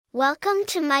Welcome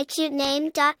to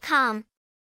mycutename.com.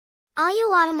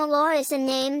 Oluwatamilore is a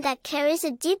name that carries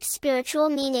a deep spiritual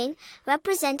meaning,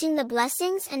 representing the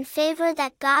blessings and favor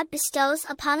that God bestows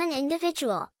upon an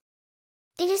individual.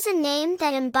 It is a name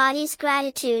that embodies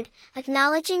gratitude,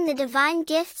 acknowledging the divine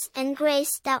gifts and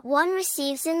grace that one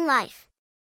receives in life.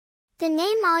 The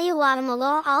name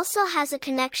Oluwatamilore also has a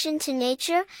connection to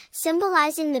nature,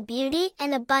 symbolizing the beauty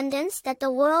and abundance that the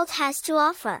world has to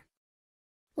offer.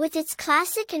 With its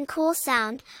classic and cool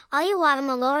sound,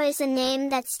 Oluwatamilore is a name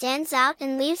that stands out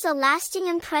and leaves a lasting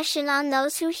impression on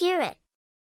those who hear it.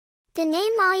 The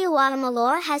name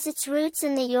Oluwatamilore has its roots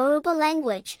in the Yoruba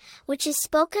language, which is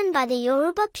spoken by the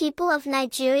Yoruba people of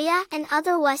Nigeria and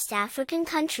other West African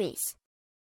countries.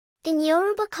 In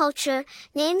Yoruba culture,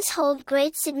 names hold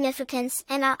great significance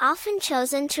and are often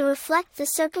chosen to reflect the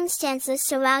circumstances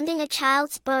surrounding a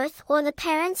child's birth or the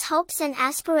parents' hopes and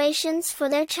aspirations for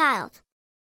their child.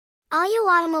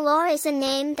 Oluwatamilore is a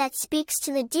name that speaks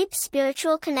to the deep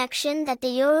spiritual connection that the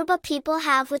Yoruba people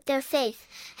have with their faith,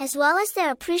 as well as their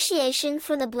appreciation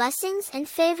for the blessings and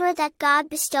favor that God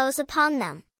bestows upon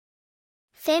them.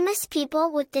 Famous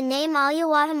people with the name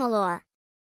Oluwatamilore.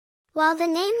 While the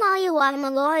name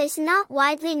Oluwatamilore is not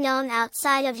widely known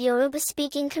outside of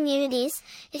Yoruba-speaking communities,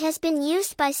 it has been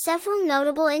used by several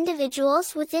notable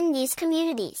individuals within these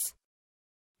communities.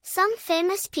 Some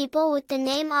famous people with the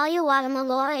name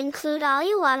Oluwatamilore include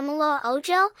Oluwatamilore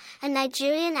Ojo, a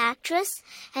Nigerian actress,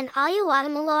 and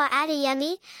Oluwatamilore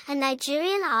Adeyemi, a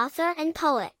Nigerian author and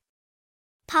poet.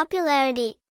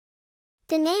 Popularity.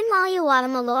 The name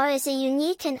Oluwatamilore is a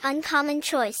unique and uncommon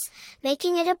choice,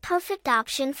 making it a perfect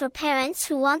option for parents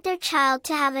who want their child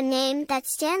to have a name that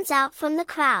stands out from the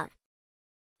crowd.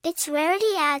 Its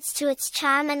rarity adds to its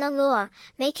charm and allure,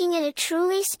 making it a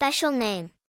truly special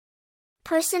name.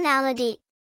 Personality.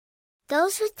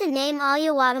 Those with the name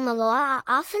Oluwatamilore are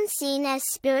often seen as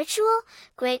spiritual,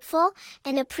 grateful,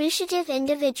 and appreciative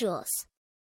individuals.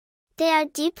 They are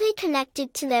deeply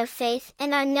connected to their faith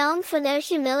and are known for their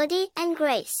humility and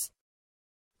grace.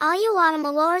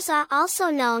 Oluwatamilores are also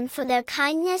known for their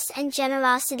kindness and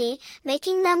generosity,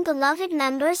 making them beloved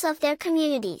members of their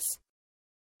communities.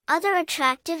 Other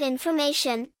attractive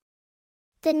information.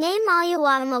 The name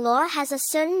Oluwatamilore has a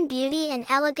certain beauty and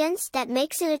elegance that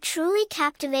makes it a truly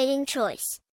captivating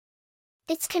choice.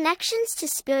 Its connections to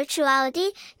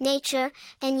spirituality, nature,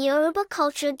 and Yoruba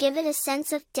culture give it a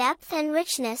sense of depth and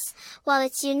richness, while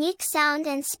its unique sound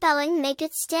and spelling make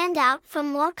it stand out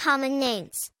from more common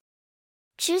names.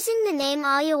 Choosing the name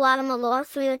Oluwatamilore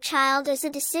for your child is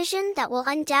a decision that will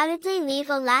undoubtedly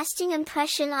leave a lasting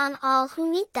impression on all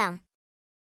who meet them.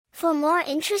 For more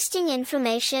interesting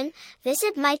information,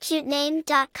 visit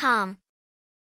mycutename.com.